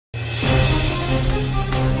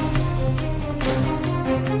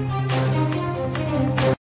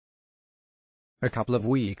A couple of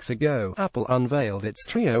weeks ago, Apple unveiled its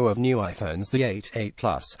trio of new iPhones, the 8, 8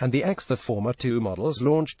 Plus, and the X. The former two models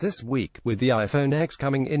launched this week, with the iPhone X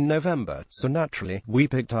coming in November, so naturally, we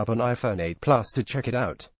picked up an iPhone 8 Plus to check it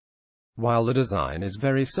out. While the design is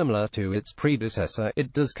very similar to its predecessor,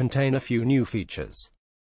 it does contain a few new features.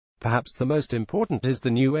 Perhaps the most important is the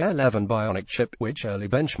new A11 Bionic chip, which early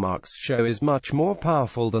benchmarks show is much more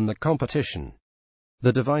powerful than the competition.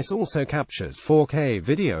 The device also captures 4K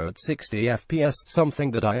video at 60 FPS, something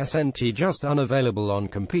that isn't just unavailable on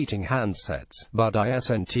competing handsets, but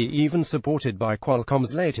isn't even supported by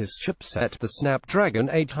Qualcomm's latest chipset, the Snapdragon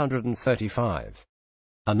 835.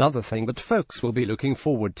 Another thing that folks will be looking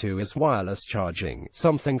forward to is wireless charging,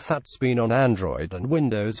 something that's been on Android and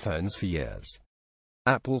Windows phones for years.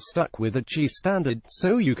 Apple stuck with a Qi standard,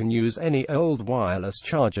 so you can use any old wireless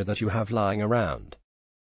charger that you have lying around.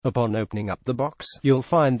 Upon opening up the box, you'll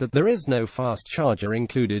find that there is no fast charger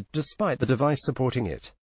included, despite the device supporting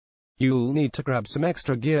it. You'll need to grab some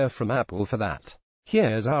extra gear from Apple for that.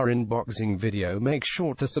 Here's our unboxing video. Make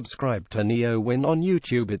sure to subscribe to NeoWin on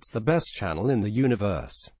YouTube, it's the best channel in the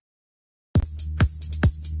universe.